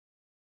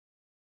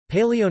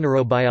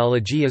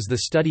Paleoneurobiology is the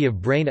study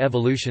of brain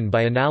evolution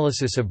by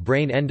analysis of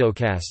brain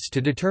endocasts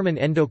to determine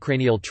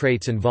endocranial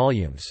traits and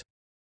volumes.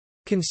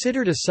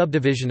 Considered a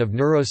subdivision of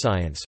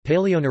neuroscience,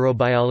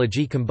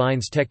 paleoneurobiology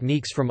combines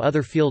techniques from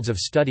other fields of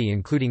study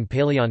including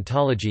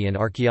paleontology and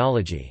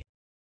archaeology.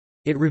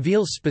 It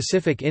reveals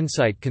specific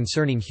insight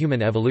concerning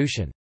human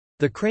evolution.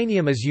 The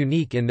cranium is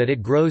unique in that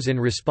it grows in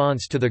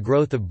response to the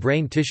growth of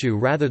brain tissue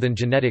rather than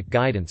genetic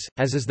guidance,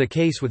 as is the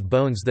case with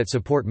bones that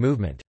support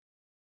movement.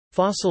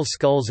 Fossil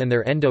skulls and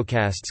their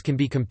endocasts can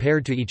be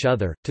compared to each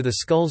other, to the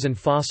skulls and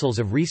fossils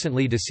of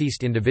recently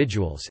deceased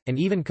individuals, and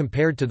even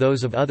compared to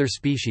those of other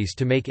species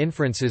to make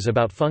inferences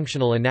about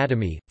functional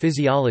anatomy,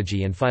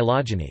 physiology and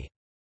phylogeny.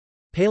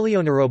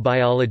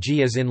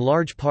 Paleoneurobiology is in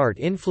large part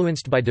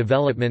influenced by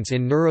developments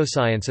in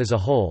neuroscience as a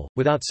whole.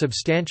 Without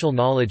substantial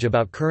knowledge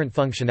about current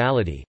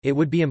functionality, it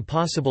would be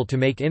impossible to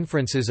make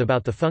inferences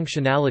about the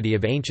functionality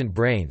of ancient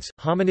brains.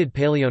 Hominid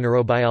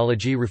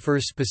paleoneurobiology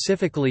refers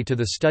specifically to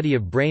the study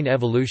of brain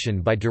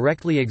evolution by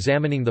directly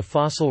examining the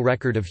fossil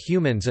record of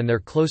humans and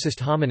their closest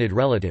hominid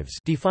relatives,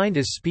 defined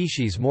as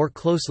species more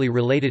closely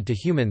related to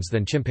humans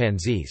than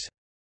chimpanzees.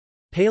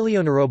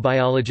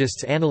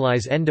 Paleoneurobiologists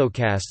analyze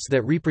endocasts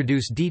that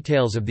reproduce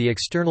details of the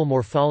external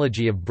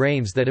morphology of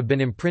brains that have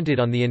been imprinted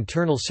on the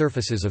internal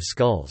surfaces of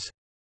skulls.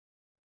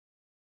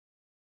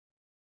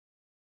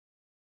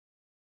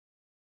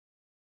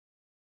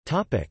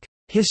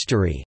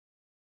 History.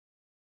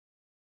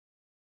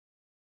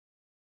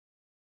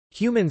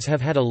 Humans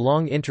have had a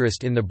long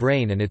interest in the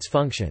brain and its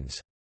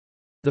functions.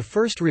 The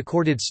first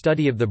recorded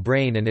study of the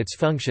brain and its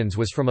functions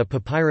was from a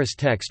papyrus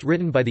text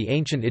written by the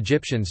ancient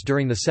Egyptians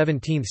during the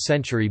 17th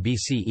century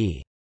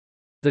BCE.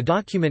 The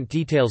document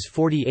details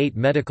 48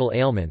 medical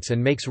ailments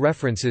and makes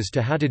references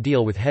to how to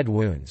deal with head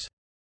wounds.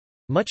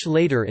 Much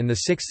later in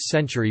the 6th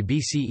century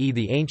BCE,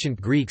 the ancient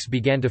Greeks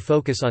began to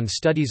focus on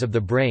studies of the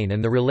brain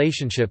and the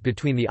relationship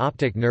between the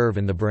optic nerve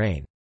and the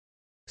brain.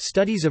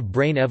 Studies of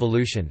brain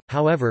evolution,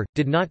 however,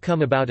 did not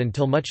come about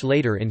until much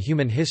later in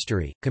human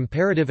history.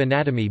 Comparative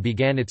anatomy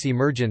began its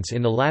emergence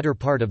in the latter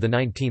part of the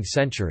 19th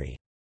century.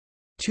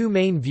 Two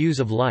main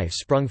views of life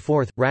sprung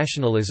forth,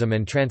 rationalism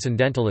and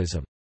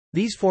transcendentalism.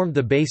 These formed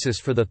the basis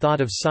for the thought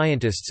of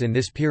scientists in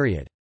this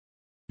period.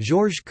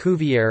 Georges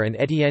Cuvier and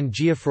Étienne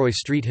Geoffroy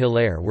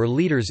Street-Hilaire were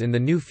leaders in the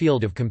new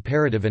field of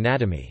comparative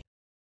anatomy.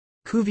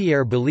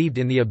 Cuvier believed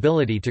in the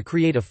ability to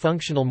create a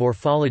functional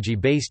morphology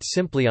based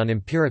simply on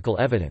empirical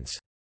evidence.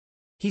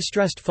 He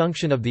stressed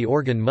function of the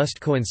organ must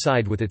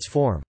coincide with its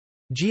form.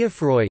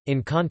 Geoffroy,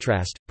 in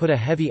contrast, put a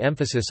heavy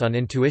emphasis on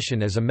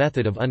intuition as a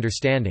method of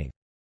understanding.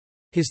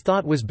 His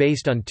thought was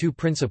based on two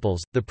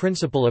principles, the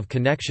principle of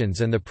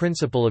connections and the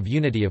principle of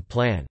unity of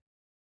plan.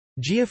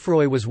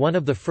 Geoffroy was one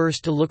of the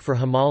first to look for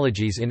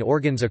homologies in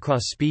organs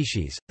across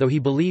species, though he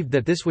believed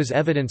that this was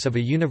evidence of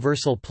a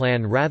universal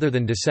plan rather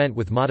than descent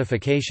with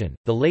modification.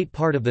 The late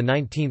part of the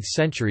 19th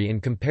century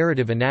in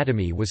comparative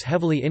anatomy was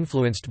heavily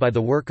influenced by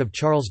the work of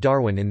Charles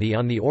Darwin in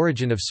On the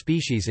Origin of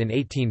Species in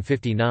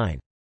 1859.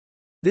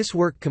 This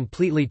work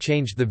completely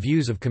changed the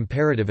views of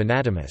comparative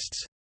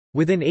anatomists.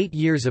 Within 8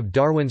 years of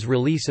Darwin's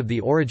release of The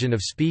Origin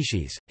of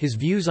Species, his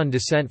views on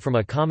descent from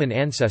a common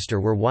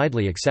ancestor were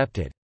widely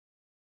accepted.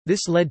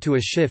 This led to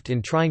a shift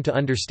in trying to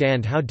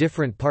understand how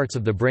different parts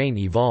of the brain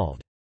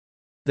evolved.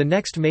 The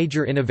next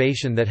major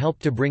innovation that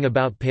helped to bring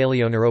about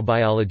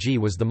paleoneurobiology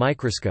was the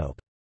microscope.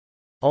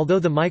 Although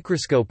the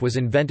microscope was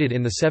invented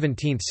in the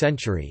 17th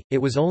century, it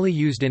was only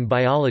used in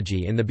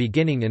biology in the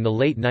beginning in the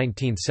late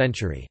 19th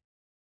century.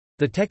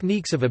 The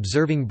techniques of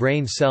observing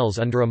brain cells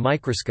under a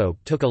microscope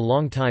took a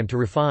long time to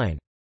refine.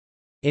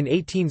 In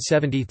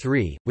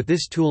 1873, with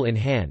this tool in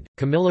hand,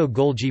 Camillo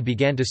Golgi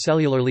began to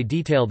cellularly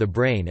detail the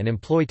brain and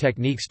employ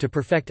techniques to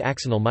perfect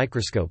axonal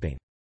microscoping.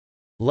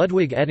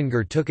 Ludwig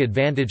Edinger took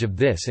advantage of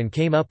this and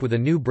came up with a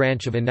new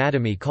branch of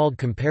anatomy called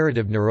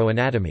comparative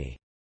neuroanatomy.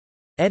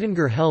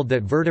 Edinger held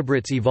that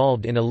vertebrates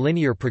evolved in a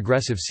linear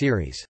progressive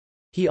series.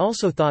 He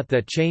also thought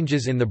that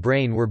changes in the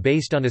brain were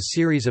based on a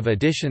series of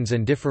additions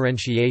and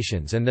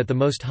differentiations and that the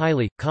most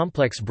highly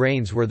complex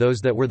brains were those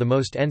that were the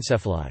most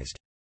encephalized.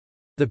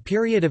 The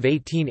period of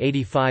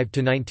 1885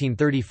 to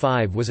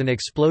 1935 was an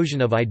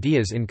explosion of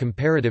ideas in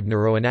comparative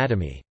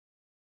neuroanatomy.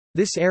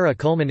 This era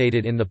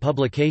culminated in the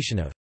publication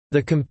of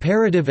The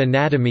Comparative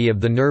Anatomy of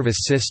the Nervous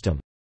System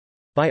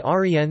by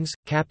Ariens,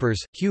 Kappers,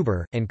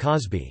 Huber, and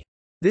Cosby.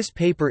 This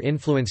paper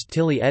influenced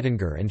Tilly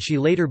Edinger and she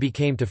later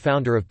became the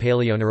founder of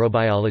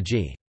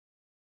paleoneurobiology.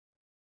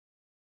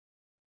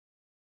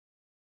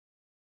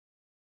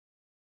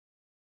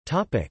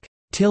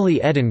 Tilly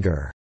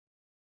Edinger.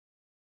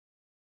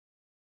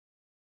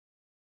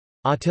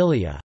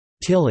 Ottilia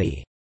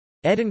Tilly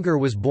Edinger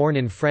was born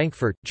in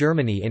Frankfurt,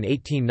 Germany in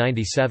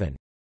 1897.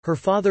 Her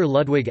father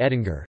Ludwig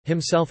Edinger,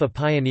 himself a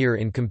pioneer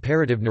in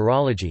comparative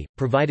neurology,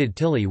 provided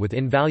Tilly with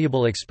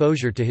invaluable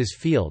exposure to his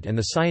field and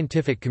the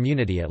scientific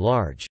community at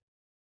large.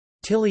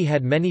 Tilly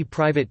had many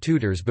private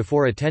tutors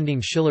before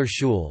attending Schiller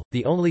Schule,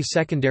 the only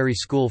secondary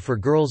school for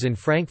girls in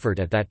Frankfurt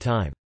at that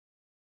time.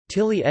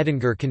 Tilly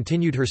Edinger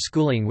continued her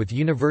schooling with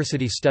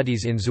university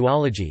studies in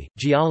zoology,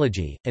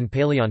 geology, and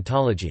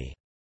paleontology.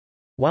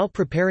 While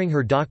preparing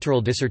her doctoral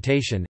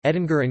dissertation,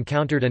 Edinger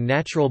encountered a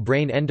natural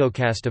brain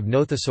endocast of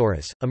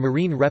Nothosaurus, a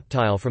marine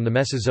reptile from the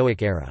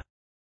Mesozoic era.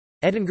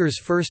 Edinger's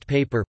first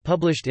paper,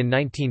 published in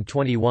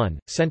 1921,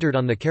 centered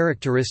on the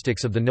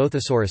characteristics of the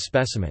Nothosaurus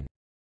specimen.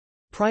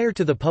 Prior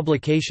to the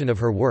publication of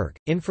her work,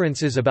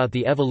 inferences about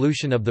the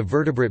evolution of the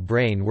vertebrate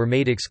brain were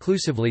made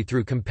exclusively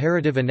through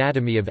comparative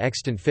anatomy of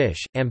extant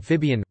fish,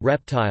 amphibian,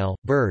 reptile,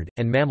 bird,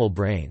 and mammal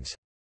brains.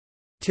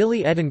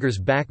 Tilly Edinger's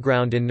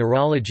background in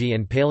neurology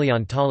and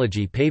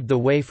paleontology paved the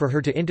way for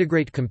her to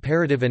integrate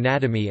comparative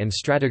anatomy and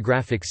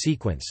stratigraphic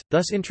sequence,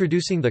 thus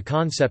introducing the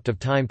concept of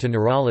time to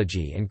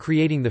neurology and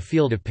creating the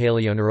field of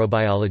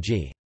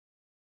paleoneurobiology.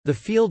 The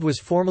field was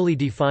formally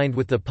defined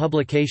with the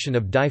publication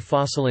of Die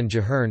Fossilen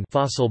Gehirn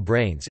fossil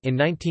brains in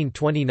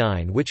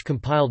 1929, which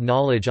compiled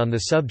knowledge on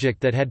the subject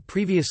that had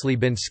previously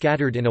been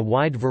scattered in a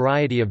wide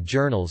variety of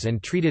journals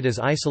and treated as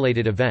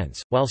isolated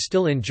events. While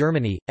still in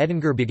Germany,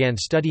 Edinger began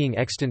studying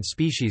extant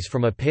species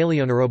from a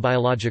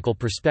paleoneurobiological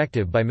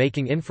perspective by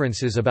making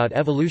inferences about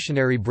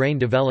evolutionary brain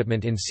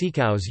development in sea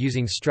cows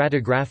using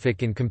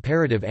stratigraphic and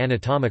comparative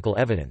anatomical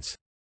evidence.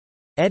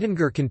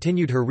 Edinger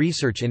continued her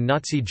research in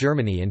Nazi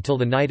Germany until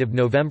the night of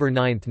November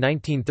 9,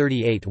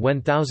 1938,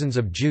 when thousands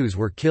of Jews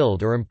were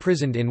killed or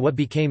imprisoned in what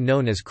became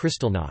known as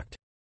Kristallnacht.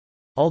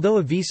 Although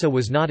a visa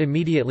was not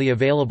immediately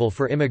available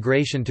for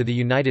immigration to the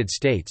United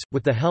States,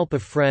 with the help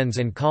of friends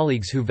and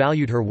colleagues who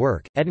valued her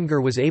work,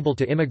 Edinger was able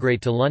to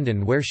immigrate to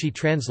London, where she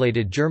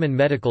translated German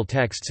medical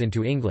texts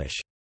into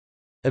English.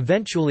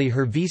 Eventually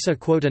her visa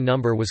quota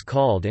number was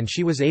called and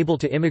she was able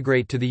to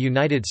immigrate to the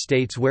United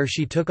States, where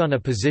she took on a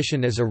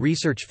position as a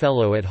research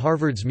fellow at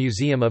Harvard's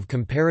Museum of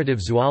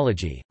Comparative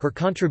Zoology. Her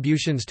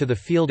contributions to the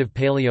field of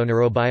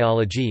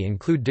paleoneurobiology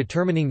include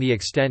determining the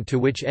extent to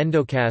which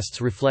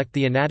endocasts reflect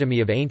the anatomy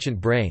of ancient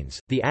brains,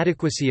 the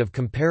adequacy of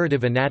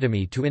comparative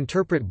anatomy to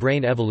interpret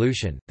brain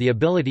evolution, the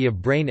ability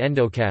of brain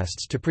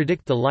endocasts to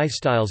predict the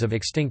lifestyles of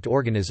extinct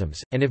organisms,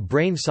 and if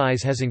brain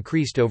size has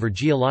increased over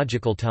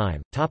geological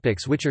time,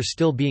 topics which are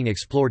still being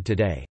explored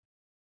today.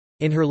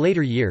 In her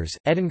later years,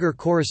 Edinger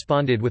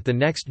corresponded with the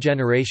next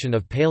generation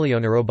of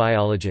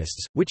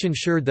paleoneurobiologists, which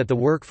ensured that the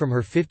work from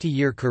her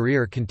 50-year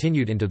career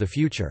continued into the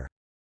future.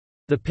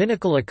 The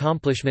pinnacle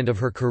accomplishment of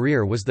her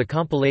career was the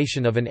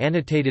compilation of an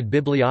annotated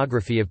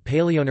bibliography of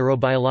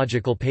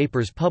paleoneurobiological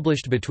papers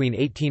published between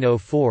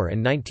 1804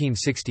 and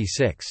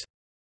 1966.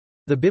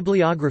 The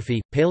bibliography,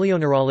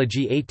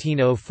 Paleoneurology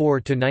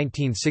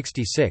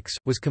 1804–1966,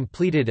 was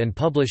completed and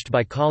published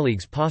by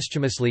colleagues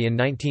posthumously in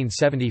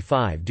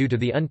 1975 due to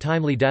the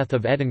untimely death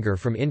of Edinger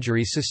from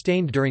injuries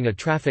sustained during a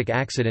traffic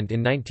accident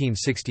in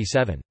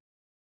 1967.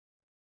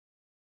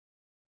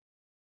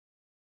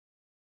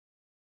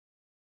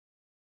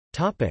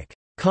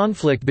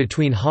 Conflict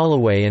between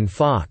Holloway and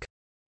Falk.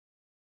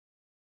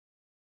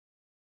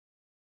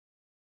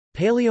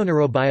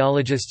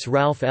 Paleoneurobiologists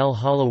Ralph L.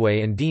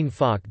 Holloway and Dean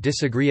Falk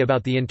disagree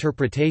about the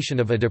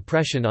interpretation of a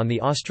depression on the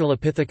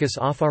Australopithecus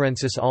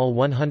afarensis AL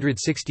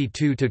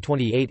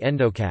 162–28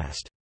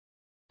 endocast.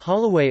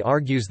 Holloway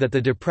argues that the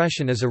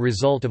depression is a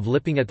result of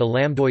lipping at the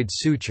lambdoid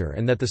suture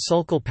and that the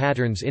sulcal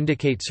patterns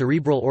indicate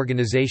cerebral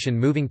organization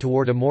moving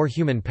toward a more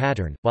human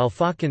pattern, while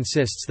Falk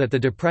insists that the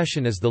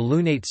depression is the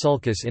lunate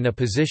sulcus in a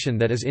position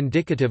that is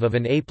indicative of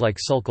an ape-like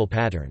sulcal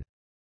pattern.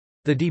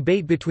 The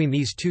debate between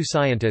these two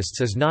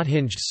scientists is not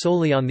hinged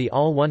solely on the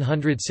AL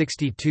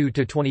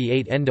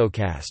 162–28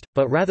 endocast,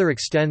 but rather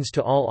extends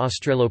to all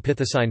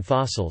Australopithecine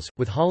fossils,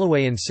 with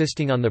Holloway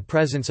insisting on the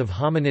presence of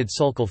hominid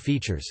sulcal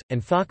features,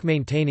 and Falk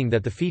maintaining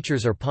that the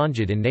features are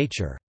pongid in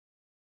nature.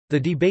 The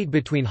debate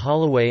between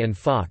Holloway and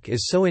Falk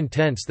is so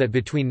intense that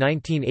between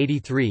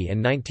 1983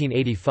 and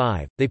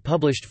 1985, they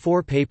published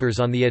 4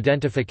 papers on the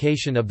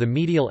identification of the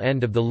medial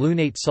end of the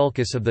lunate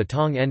sulcus of the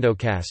Tong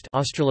endocast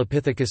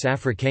Australopithecus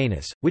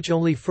africanus, which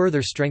only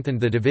further strengthened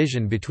the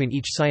division between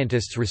each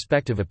scientist's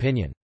respective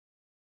opinion.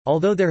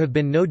 Although there have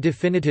been no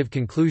definitive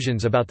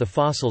conclusions about the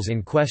fossils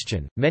in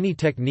question, many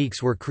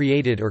techniques were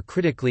created or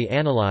critically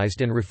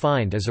analyzed and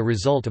refined as a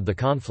result of the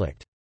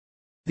conflict.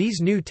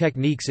 These new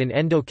techniques in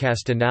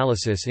endocast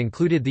analysis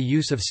included the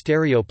use of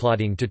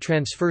stereoplotting to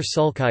transfer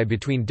sulci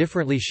between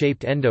differently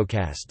shaped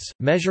endocasts,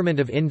 measurement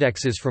of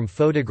indexes from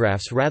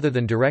photographs rather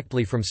than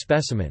directly from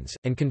specimens,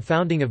 and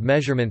confounding of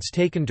measurements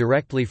taken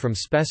directly from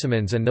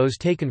specimens and those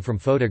taken from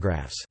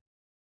photographs.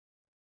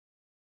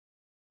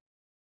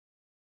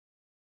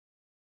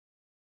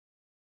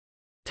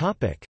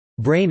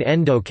 Brain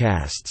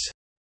endocasts.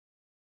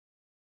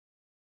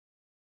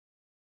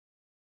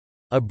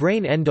 A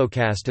brain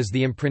endocast is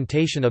the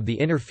imprintation of the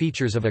inner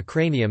features of a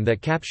cranium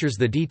that captures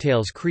the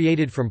details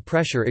created from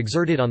pressure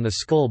exerted on the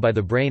skull by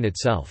the brain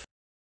itself.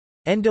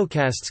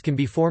 Endocasts can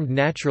be formed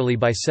naturally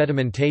by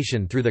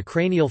sedimentation through the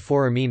cranial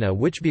foramina,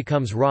 which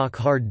becomes rock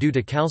hard due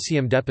to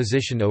calcium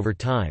deposition over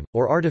time,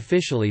 or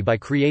artificially by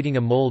creating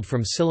a mold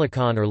from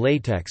silicon or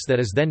latex that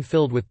is then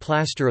filled with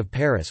plaster of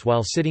Paris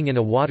while sitting in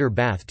a water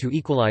bath to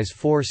equalize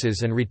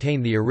forces and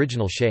retain the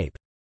original shape.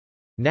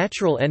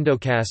 Natural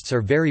endocasts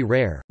are very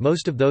rare,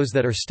 most of those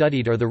that are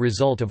studied are the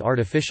result of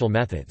artificial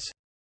methods.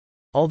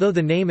 Although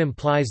the name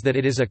implies that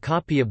it is a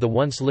copy of the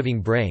once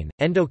living brain,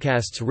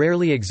 endocasts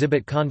rarely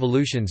exhibit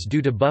convolutions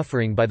due to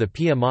buffering by the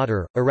pia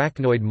mater,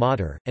 arachnoid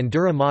mater, and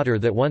dura mater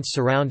that once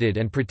surrounded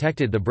and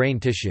protected the brain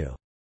tissue.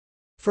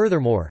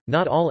 Furthermore,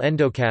 not all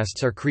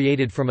endocasts are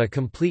created from a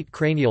complete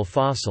cranial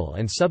fossil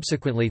and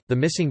subsequently, the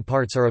missing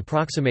parts are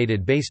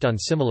approximated based on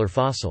similar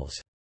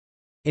fossils.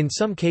 In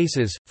some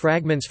cases,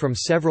 fragments from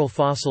several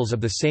fossils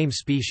of the same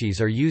species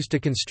are used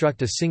to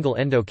construct a single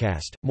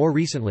endocast. More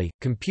recently,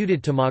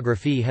 computed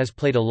tomography has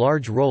played a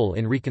large role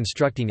in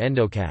reconstructing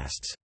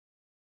endocasts.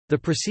 The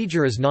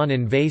procedure is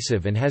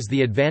non-invasive and has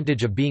the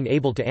advantage of being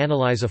able to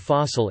analyze a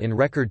fossil in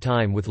record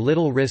time with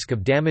little risk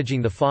of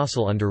damaging the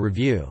fossil under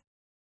review.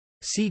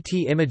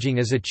 CT imaging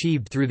is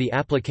achieved through the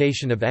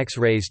application of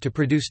X-rays to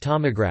produce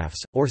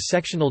tomographs, or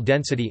sectional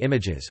density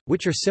images,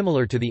 which are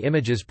similar to the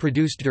images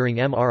produced during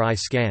MRI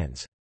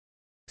scans.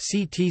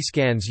 CT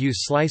scans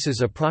use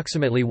slices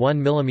approximately 1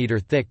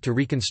 mm thick to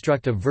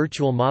reconstruct a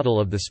virtual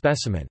model of the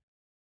specimen.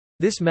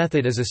 This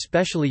method is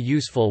especially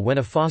useful when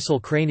a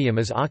fossil cranium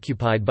is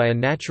occupied by a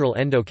natural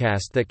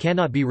endocast that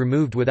cannot be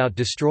removed without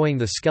destroying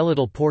the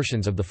skeletal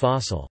portions of the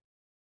fossil.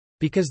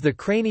 Because the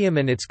cranium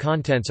and its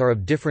contents are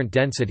of different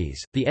densities,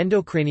 the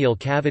endocranial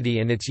cavity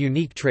and its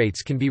unique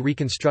traits can be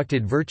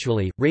reconstructed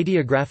virtually.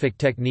 Radiographic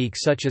techniques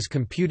such as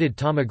computed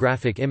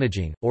tomographic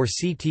imaging, or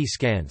CT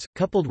scans,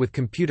 coupled with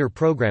computer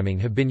programming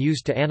have been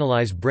used to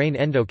analyze brain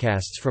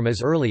endocasts from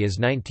as early as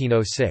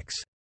 1906.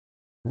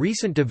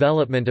 Recent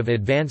development of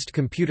advanced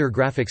computer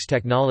graphics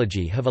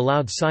technology have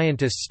allowed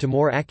scientists to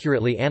more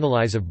accurately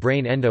analyze of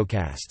brain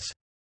endocasts.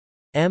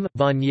 M.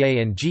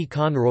 Vanier and G.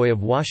 Conroy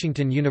of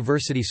Washington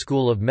University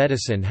School of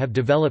Medicine have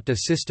developed a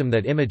system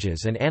that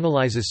images and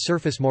analyzes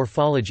surface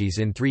morphologies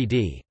in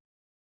 3D.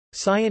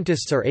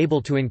 Scientists are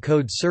able to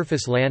encode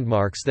surface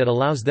landmarks that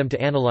allows them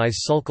to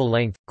analyze sulcal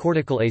length,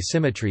 cortical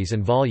asymmetries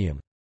and volume.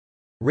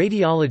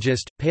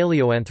 Radiologists,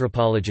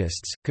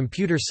 paleoanthropologists,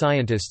 computer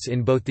scientists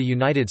in both the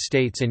United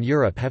States and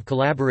Europe have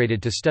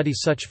collaborated to study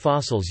such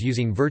fossils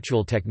using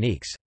virtual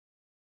techniques.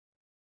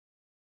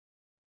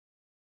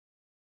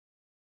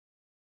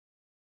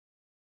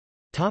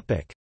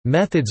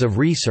 Methods of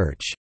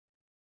research.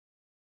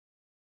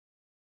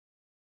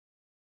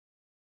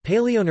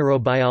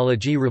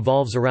 Paleoneurobiology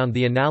revolves around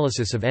the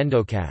analysis of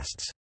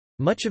endocasts.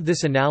 Much of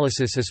this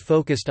analysis is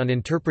focused on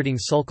interpreting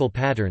sulcal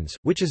patterns,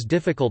 which is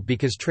difficult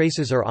because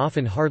traces are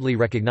often hardly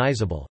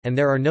recognizable, and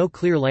there are no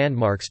clear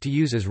landmarks to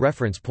use as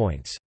reference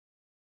points.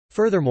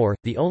 Furthermore,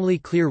 the only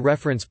clear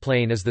reference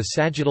plane is the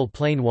sagittal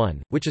plane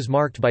 1, which is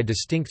marked by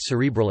distinct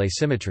cerebral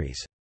asymmetries.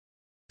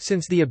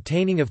 Since the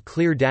obtaining of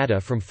clear data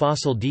from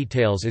fossil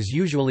details is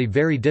usually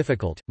very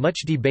difficult, much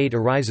debate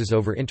arises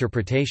over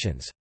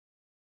interpretations.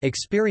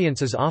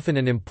 Experience is often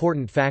an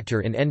important factor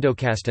in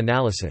endocast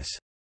analysis.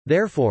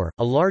 Therefore,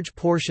 a large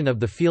portion of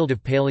the field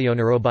of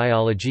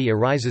paleoneurobiology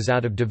arises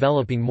out of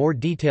developing more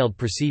detailed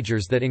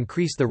procedures that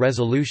increase the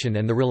resolution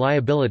and the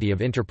reliability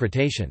of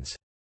interpretations.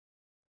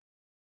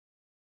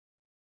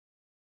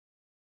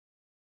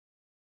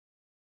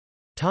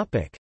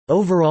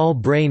 Overall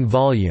brain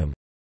volume.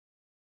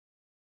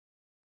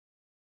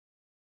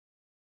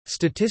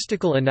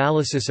 Statistical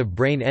analysis of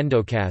brain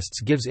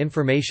endocasts gives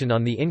information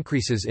on the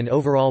increases in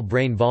overall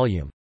brain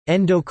volume,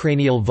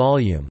 endocranial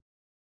volume.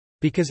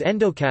 Because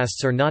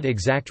endocasts are not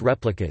exact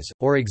replicas,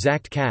 or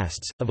exact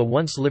casts, of a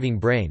once living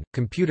brain,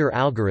 computer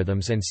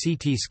algorithms and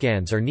CT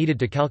scans are needed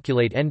to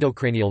calculate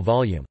endocranial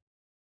volume.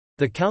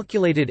 The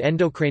calculated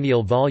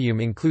endocranial volume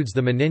includes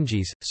the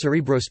meninges,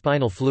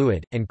 cerebrospinal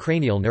fluid, and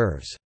cranial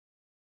nerves.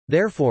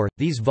 Therefore,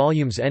 these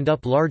volumes end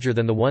up larger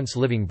than the once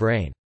living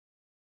brain.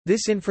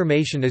 This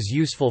information is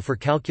useful for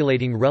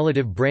calculating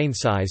relative brain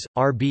size,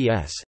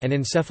 RBS, and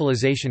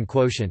encephalization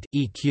quotient,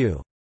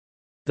 EQ.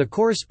 The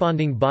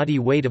corresponding body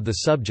weight of the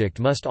subject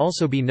must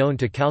also be known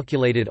to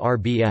calculated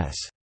RBS.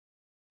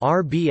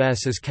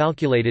 RBS is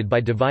calculated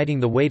by dividing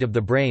the weight of the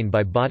brain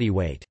by body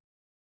weight.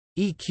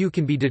 EQ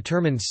can be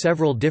determined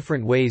several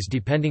different ways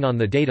depending on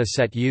the data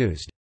set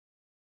used.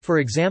 For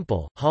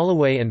example,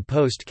 Holloway and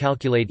Post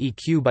calculate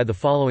EQ by the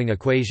following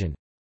equation: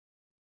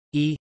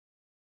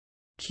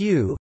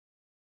 EQ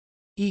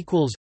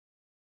equals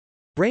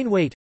brain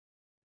weight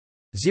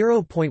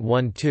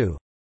 0.12,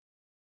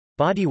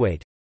 body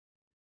weight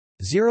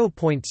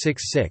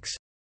 0.66.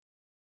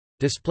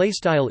 Display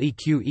style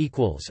EQ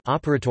equals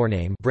operator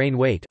name brain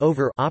weight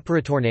over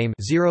operator name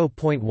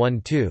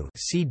 0.12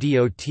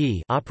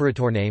 CDOT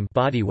operator name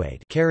body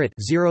weight caret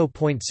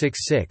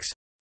 0.66.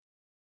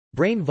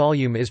 Brain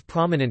volume is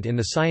prominent in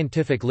the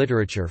scientific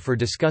literature for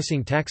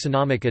discussing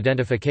taxonomic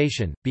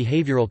identification,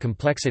 behavioral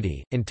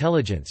complexity,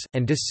 intelligence,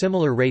 and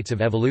dissimilar rates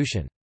of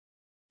evolution.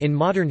 In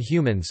modern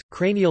humans,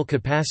 cranial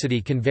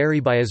capacity can vary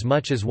by as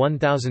much as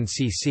 1000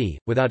 cc,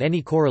 without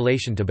any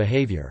correlation to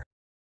behavior.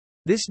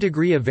 This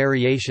degree of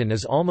variation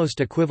is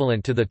almost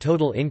equivalent to the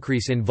total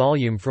increase in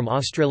volume from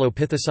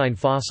Australopithecine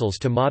fossils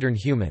to modern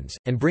humans,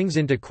 and brings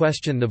into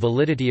question the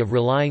validity of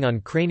relying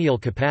on cranial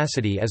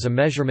capacity as a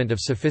measurement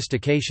of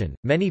sophistication.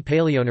 Many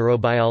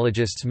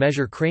paleoneurobiologists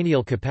measure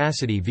cranial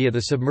capacity via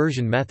the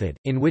submersion method,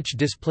 in which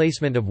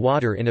displacement of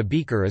water in a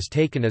beaker is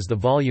taken as the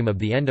volume of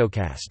the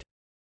endocast.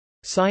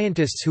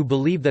 Scientists who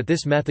believe that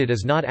this method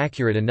is not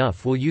accurate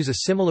enough will use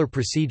a similar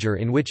procedure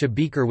in which a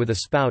beaker with a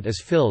spout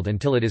is filled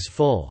until it is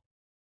full.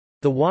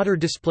 The water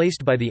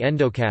displaced by the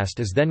endocast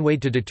is then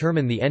weighed to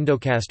determine the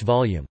endocast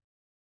volume.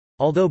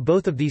 Although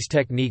both of these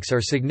techniques are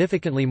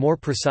significantly more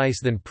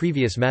precise than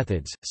previous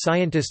methods,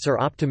 scientists are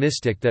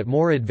optimistic that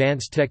more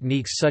advanced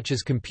techniques such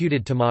as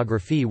computed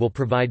tomography will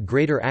provide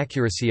greater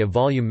accuracy of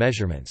volume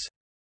measurements.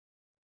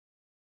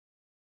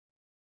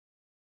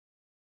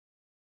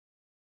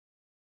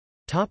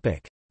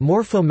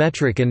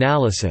 Morphometric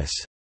analysis.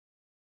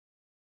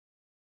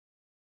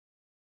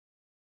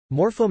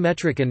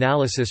 Morphometric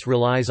analysis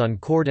relies on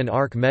chord and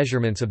arc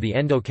measurements of the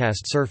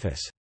endocast surface.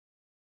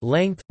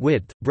 Length,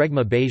 width,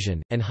 bregma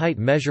Bayesian, and height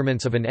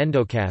measurements of an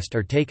endocast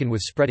are taken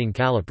with spreading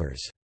calipers.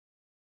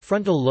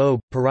 Frontal lobe,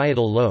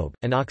 parietal lobe,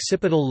 and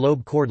occipital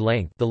lobe chord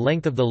length, the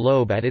length of the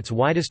lobe at its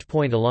widest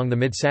point along the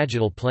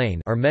midsagittal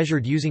plane, are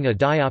measured using a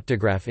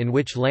dioptograph in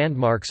which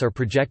landmarks are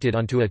projected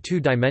onto a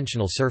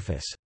two-dimensional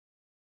surface.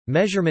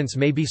 Measurements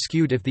may be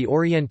skewed if the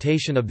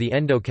orientation of the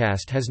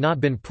endocast has not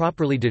been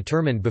properly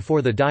determined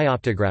before the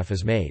dioptograph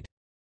is made.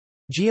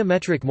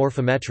 Geometric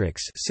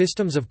morphometrics,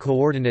 systems of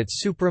coordinates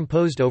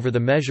superimposed over the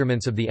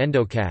measurements of the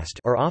endocast,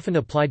 are often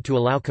applied to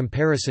allow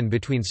comparison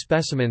between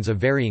specimens of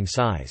varying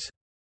size.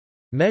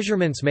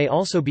 Measurements may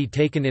also be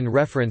taken in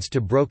reference to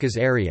Broca's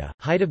area,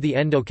 height of the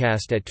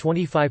endocast at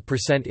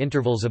 25%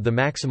 intervals of the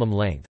maximum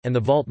length, and the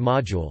Vault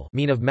module,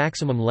 mean of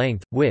maximum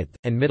length, width,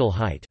 and middle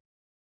height.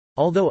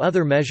 Although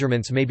other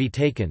measurements may be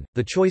taken,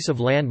 the choice of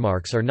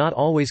landmarks are not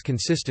always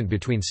consistent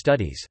between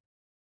studies.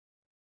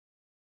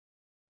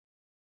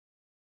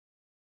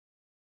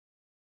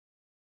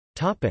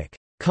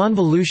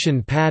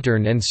 Convolution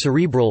pattern and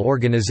cerebral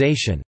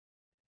organization.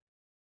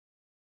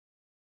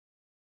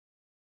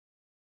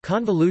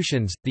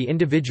 Convolutions, the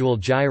individual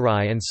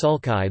gyri and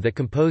sulci that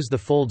compose the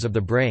folds of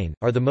the brain,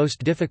 are the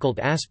most difficult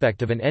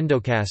aspect of an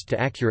endocast to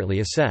accurately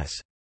assess.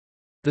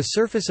 The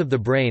surface of the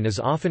brain is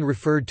often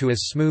referred to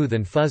as smooth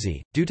and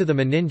fuzzy, due to the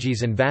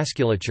meninges and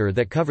vasculature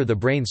that cover the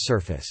brain's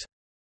surface.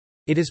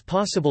 It is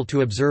possible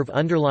to observe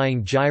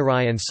underlying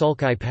gyri and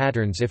sulci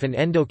patterns if an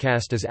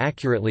endocast is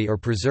accurately or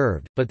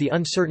preserved, but the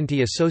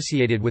uncertainty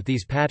associated with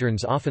these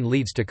patterns often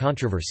leads to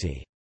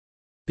controversy.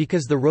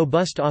 Because the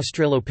robust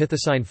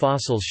Australopithecine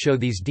fossils show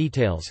these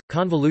details,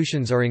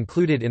 convolutions are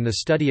included in the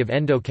study of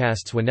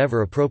endocasts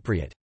whenever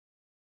appropriate.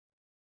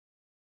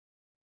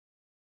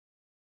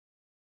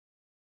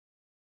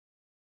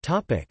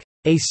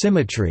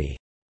 Asymmetry.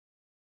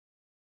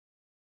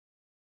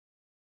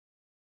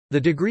 The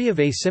degree of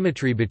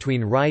asymmetry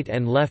between right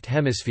and left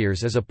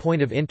hemispheres is a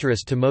point of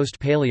interest to most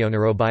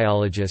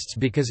paleoneurobiologists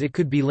because it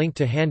could be linked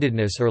to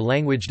handedness or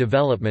language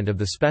development of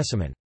the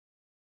specimen.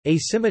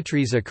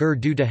 Asymmetries occur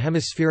due to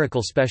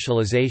hemispherical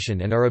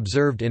specialization and are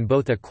observed in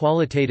both a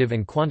qualitative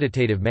and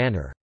quantitative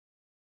manner.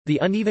 The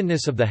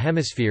unevenness of the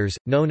hemispheres,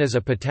 known as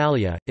a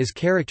patalia, is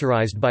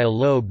characterized by a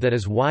lobe that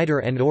is wider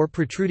and/or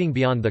protruding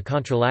beyond the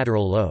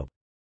contralateral lobe.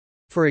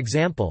 For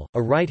example,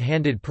 a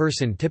right-handed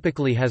person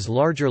typically has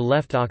larger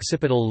left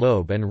occipital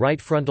lobe and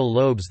right frontal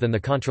lobes than the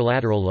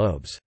contralateral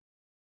lobes.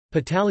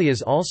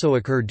 Patalias also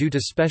occur due to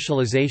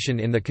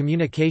specialization in the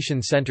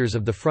communication centers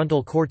of the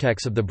frontal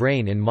cortex of the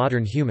brain in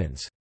modern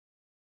humans.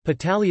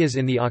 Patalias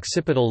in the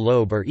occipital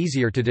lobe are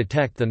easier to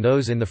detect than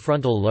those in the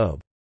frontal lobe.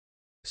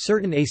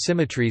 Certain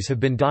asymmetries have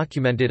been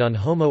documented on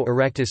Homo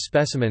erectus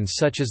specimens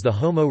such as the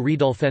Homo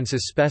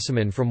rudolfensis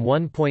specimen from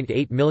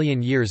 1.8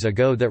 million years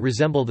ago that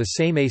resemble the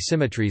same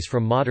asymmetries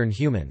from modern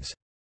humans.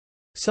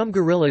 Some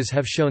gorillas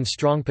have shown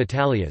strong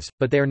patalias,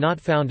 but they are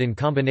not found in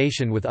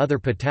combination with other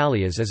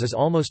patalias as is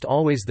almost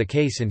always the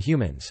case in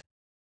humans.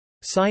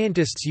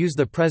 Scientists use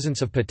the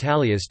presence of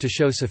patalias to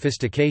show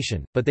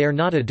sophistication, but they are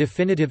not a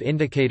definitive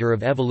indicator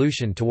of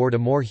evolution toward a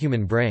more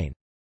human brain.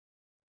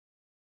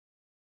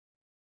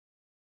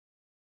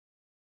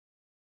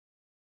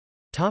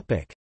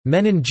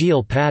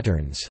 Meningeal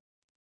patterns.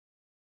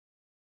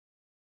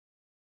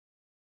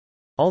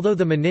 Although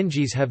the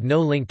meninges have no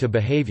link to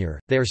behavior,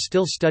 they are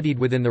still studied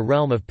within the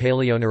realm of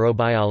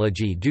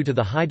paleoneurobiology due to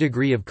the high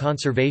degree of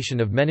conservation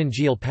of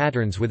meningeal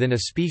patterns within a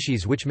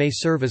species, which may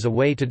serve as a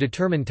way to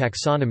determine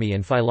taxonomy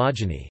and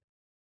phylogeny.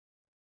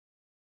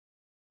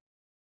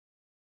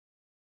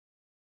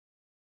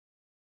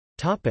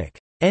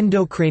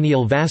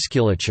 Endocranial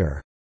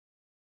vasculature.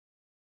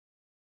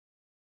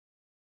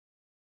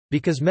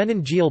 Because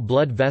meningeal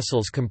blood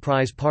vessels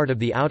comprise part of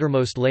the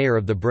outermost layer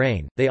of the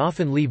brain, they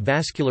often leave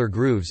vascular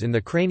grooves in the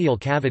cranial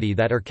cavity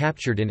that are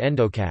captured in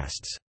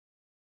endocasts.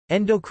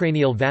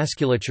 Endocranial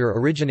vasculature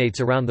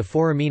originates around the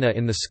foramina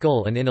in the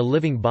skull and in a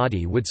living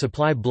body would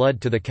supply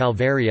blood to the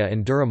calvaria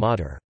and dura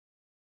mater.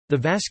 The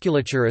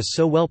vasculature is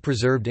so well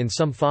preserved in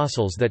some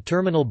fossils that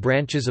terminal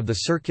branches of the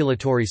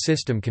circulatory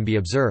system can be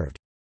observed.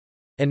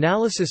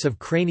 Analysis of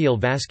cranial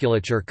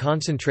vasculature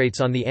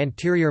concentrates on the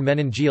anterior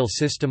meningeal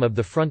system of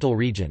the frontal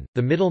region,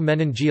 the middle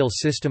meningeal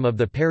system of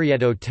the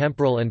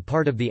parieto-temporal and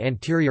part of the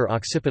anterior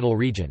occipital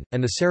region,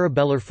 and the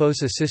cerebellar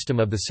fossa system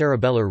of the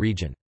cerebellar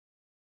region.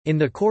 In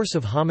the course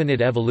of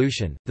hominid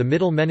evolution, the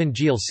middle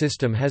meningeal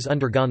system has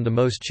undergone the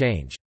most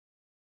change.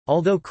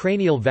 Although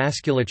cranial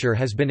vasculature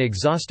has been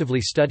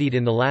exhaustively studied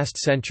in the last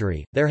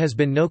century, there has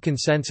been no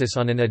consensus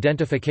on an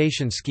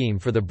identification scheme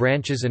for the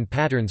branches and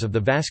patterns of the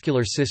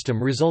vascular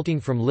system, resulting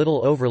from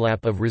little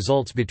overlap of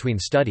results between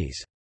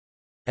studies.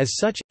 As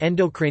such,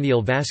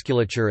 endocranial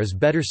vasculature is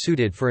better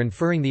suited for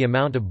inferring the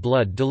amount of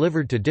blood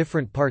delivered to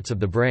different parts of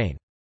the brain.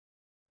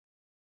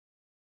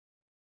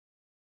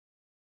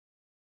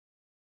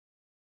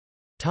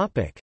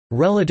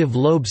 Relative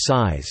lobe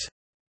size.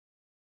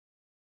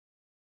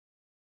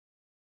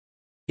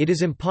 It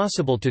is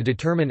impossible to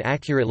determine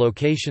accurate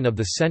location of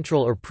the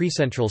central or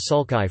precentral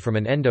sulci from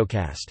an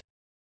endocast.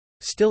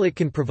 Still, it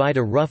can provide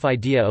a rough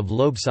idea of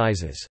lobe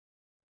sizes.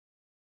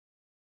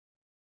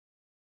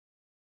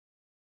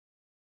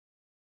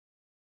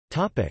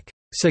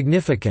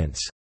 Significance.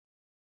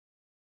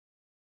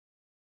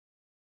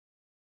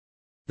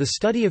 The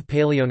study of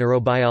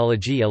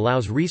paleoneurobiology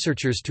allows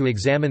researchers to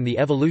examine the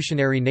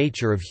evolutionary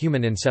nature of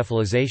human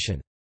encephalization.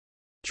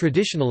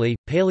 Traditionally,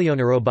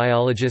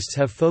 paleoneurobiologists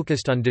have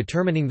focused on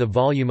determining the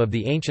volume of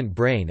the ancient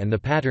brain and the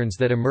patterns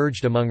that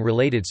emerged among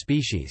related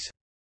species.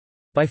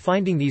 By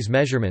finding these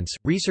measurements,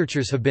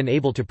 researchers have been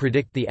able to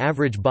predict the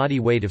average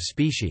body weight of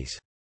species.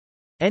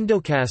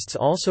 Endocasts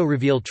also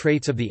reveal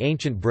traits of the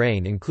ancient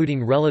brain,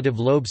 including relative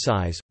lobe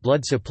size,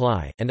 blood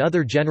supply, and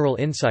other general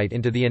insight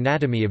into the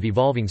anatomy of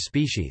evolving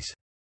species.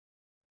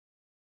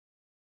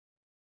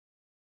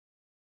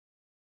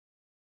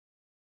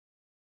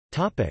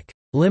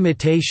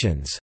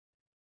 Limitations.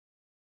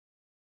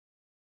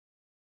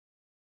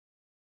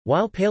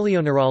 While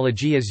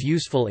paleoneurology is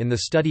useful in the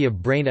study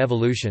of brain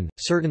evolution,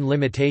 certain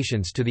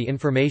limitations to the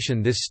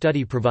information this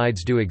study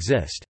provides do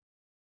exist.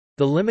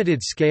 The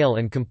limited scale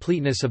and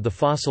completeness of the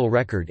fossil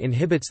record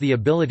inhibits the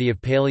ability of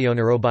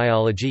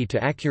paleoneurobiology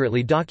to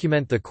accurately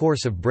document the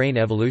course of brain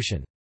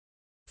evolution.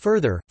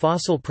 Further,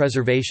 fossil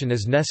preservation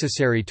is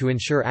necessary to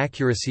ensure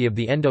accuracy of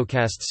the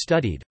endocasts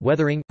studied.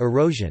 Weathering,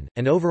 erosion,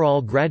 and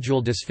overall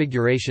gradual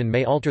disfiguration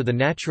may alter the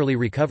naturally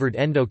recovered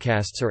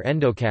endocasts or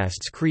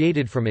endocasts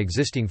created from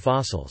existing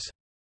fossils.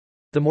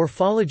 The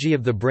morphology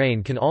of the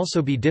brain can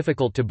also be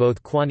difficult to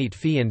both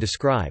quantify and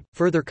describe,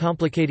 further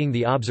complicating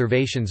the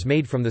observations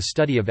made from the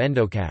study of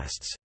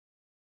endocasts.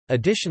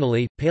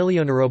 Additionally,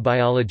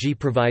 paleoneurobiology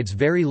provides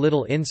very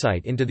little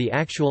insight into the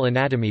actual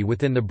anatomy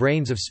within the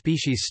brains of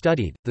species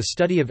studied. The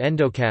study of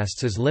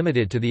endocasts is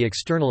limited to the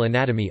external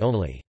anatomy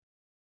only.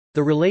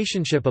 The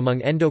relationship among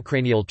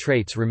endocranial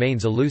traits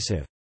remains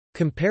elusive.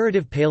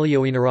 Comparative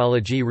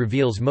paleoneurology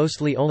reveals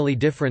mostly only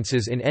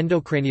differences in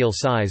endocranial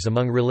size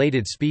among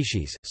related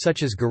species,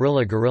 such as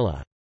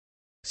gorilla.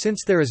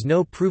 Since there is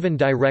no proven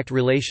direct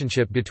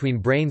relationship between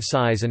brain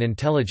size and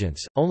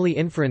intelligence, only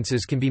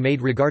inferences can be made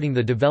regarding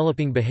the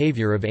developing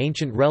behavior of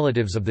ancient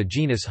relatives of the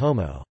genus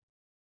Homo.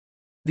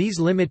 These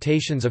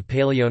limitations of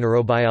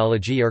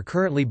paleoneurobiology are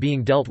currently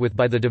being dealt with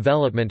by the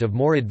development of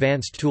more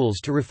advanced tools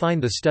to refine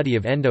the study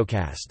of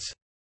endocasts.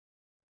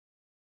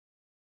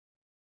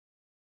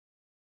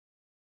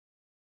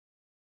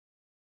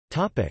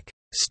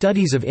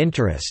 Studies of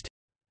interest.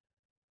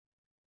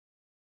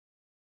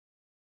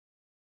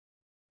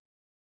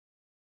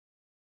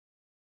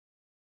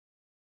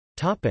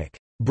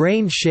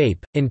 Brain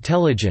shape,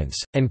 intelligence,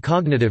 and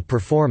cognitive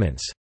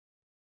performance.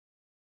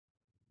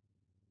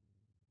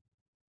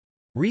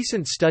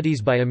 Recent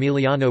studies by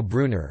Emiliano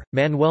Brunner,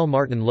 Manuel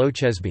Martin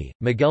Lochesby,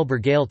 Miguel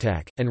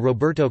Bergailtac, and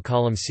Roberto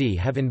Colomci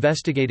have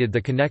investigated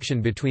the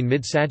connection between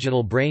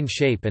midsagittal brain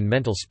shape and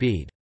mental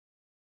speed.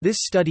 This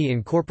study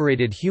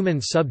incorporated human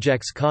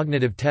subjects'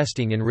 cognitive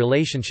testing in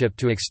relationship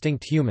to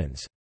extinct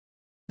humans.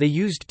 They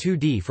used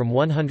 2D from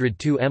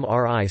 102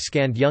 MRI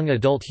scanned young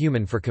adult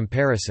human for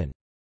comparison.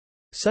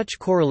 Such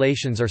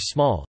correlations are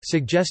small,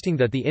 suggesting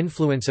that the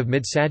influence of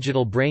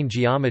midsagittal brain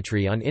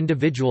geometry on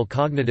individual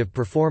cognitive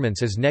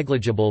performance is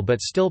negligible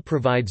but still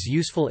provides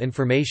useful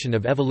information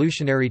of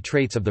evolutionary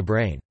traits of the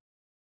brain.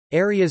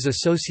 Areas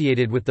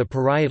associated with the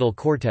parietal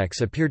cortex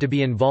appear to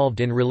be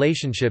involved in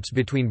relationships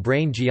between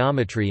brain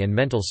geometry and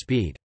mental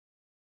speed.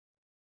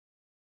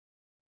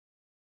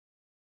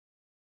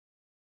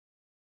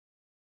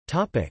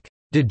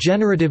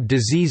 Degenerative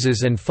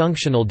diseases and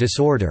functional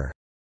disorder.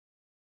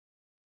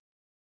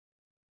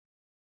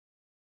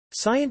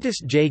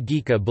 Scientist Jay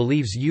Geika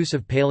believes use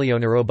of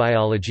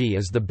paleoneurobiology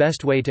is the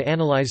best way to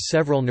analyze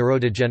several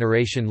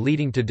neurodegeneration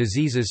leading to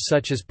diseases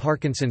such as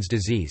Parkinson's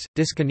disease,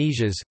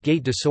 dyskinesias,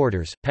 gait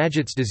disorders,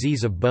 Paget's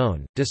disease of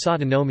bone,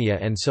 dysautonomia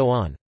and so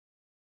on.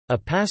 A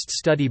past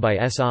study by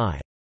S.I.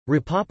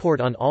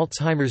 Rapoport on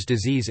Alzheimer's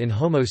disease in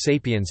Homo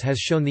sapiens has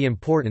shown the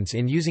importance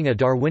in using a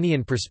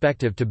Darwinian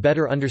perspective to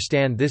better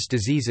understand this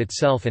disease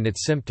itself and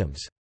its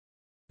symptoms.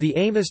 The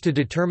aim is to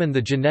determine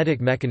the genetic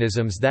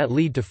mechanisms that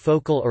lead to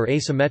focal or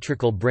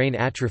asymmetrical brain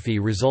atrophy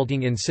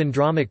resulting in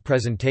syndromic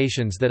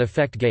presentations that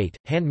affect gait,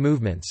 hand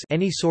movements,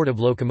 any sort of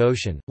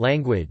locomotion,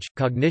 language,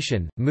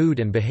 cognition, mood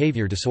and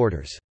behavior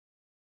disorders.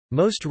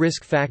 Most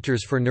risk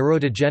factors for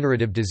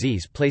neurodegenerative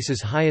disease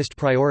places highest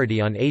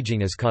priority on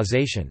aging as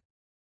causation.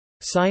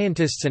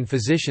 Scientists and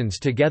physicians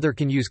together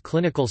can use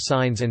clinical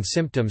signs and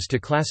symptoms to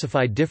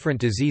classify different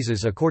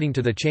diseases according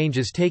to the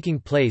changes taking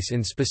place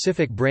in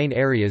specific brain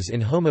areas in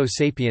Homo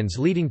sapiens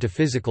leading to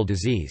physical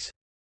disease.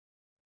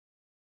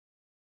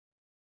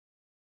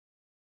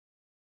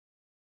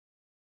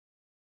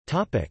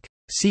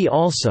 See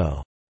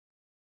also: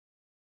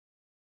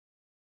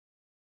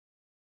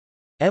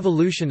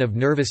 Evolution of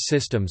nervous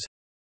systems,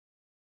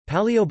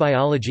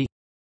 Paleobiology,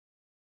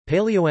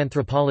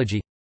 Paleoanthropology,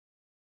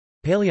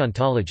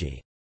 Paleontology.